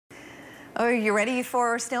Are you ready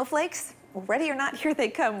for snowflakes? Well, ready or not, here they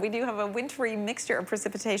come. We do have a wintry mixture of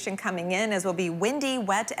precipitation coming in, as will be windy,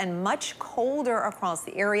 wet, and much colder across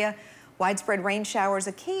the area. Widespread rain showers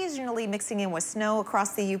occasionally mixing in with snow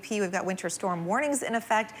across the UP. We've got winter storm warnings in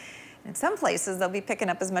effect. In some places, they'll be picking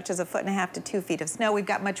up as much as 1.5 to 2 feet of snow. We've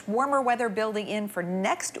got much warmer weather building in for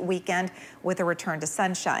next weekend with a return to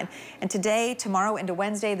sunshine. And today, tomorrow into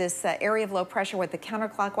Wednesday, this area of low pressure with the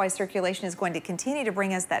counterclockwise circulation is going to continue to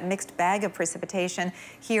bring us that mixed bag of precipitation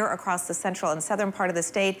here across the central and southern part of the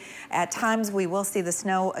state. At times, we will see the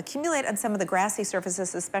snow accumulate on some of the grassy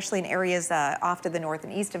surfaces, especially in areas off to the north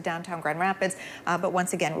and east of downtown Grand Rapids. But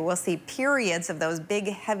once again, we will see periods of those big,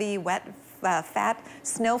 heavy, wet, fat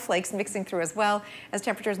snowflakes mixing through as well as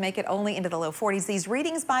temperatures make it only into the low 40s. These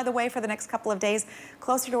readings, by the way, for the next couple of days,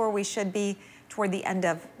 closer to where we should be toward the end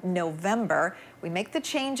of November. We make the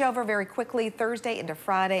changeover very quickly Thursday into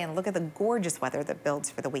Friday, and look at the gorgeous weather that builds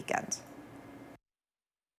for the weekend.